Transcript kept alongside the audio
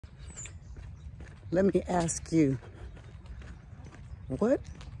Let me ask you, what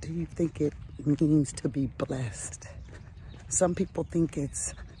do you think it means to be blessed? Some people think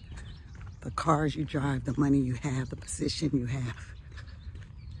it's the cars you drive, the money you have, the position you have.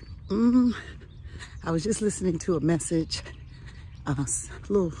 I was just listening to a message, a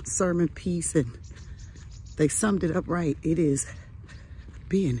little sermon piece, and they summed it up right. It is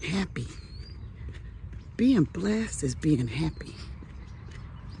being happy. Being blessed is being happy.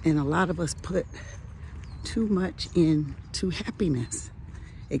 And a lot of us put too much into happiness.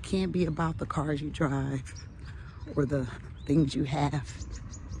 It can't be about the cars you drive or the things you have.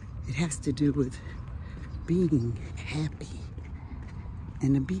 It has to do with being happy.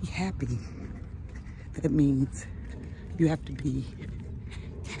 And to be happy, that means you have to be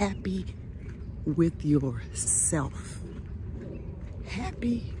happy with yourself.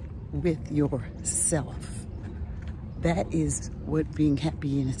 Happy with yourself. That is what being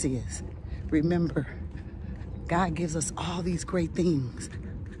happiness is. Remember, God gives us all these great things,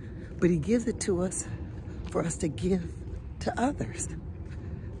 but He gives it to us for us to give to others.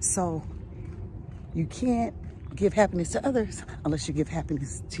 So you can't give happiness to others unless you give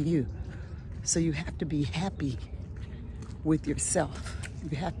happiness to you. So you have to be happy with yourself.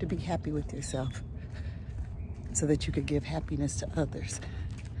 You have to be happy with yourself so that you could give happiness to others.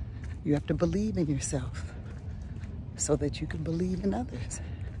 You have to believe in yourself so that you can believe in others.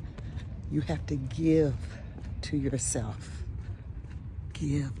 You have to give to yourself.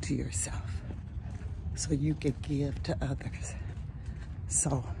 Give to yourself so you can give to others.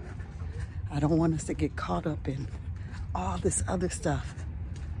 So I don't want us to get caught up in all this other stuff.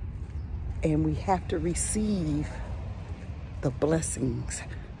 And we have to receive the blessings.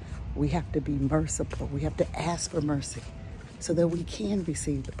 We have to be merciful. We have to ask for mercy so that we can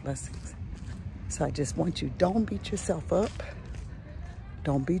receive the blessings. So I just want you, don't beat yourself up.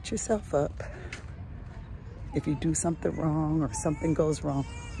 Don't beat yourself up. If you do something wrong or something goes wrong,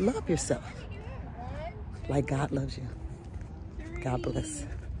 love yourself like God loves you. God bless.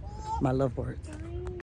 My love words.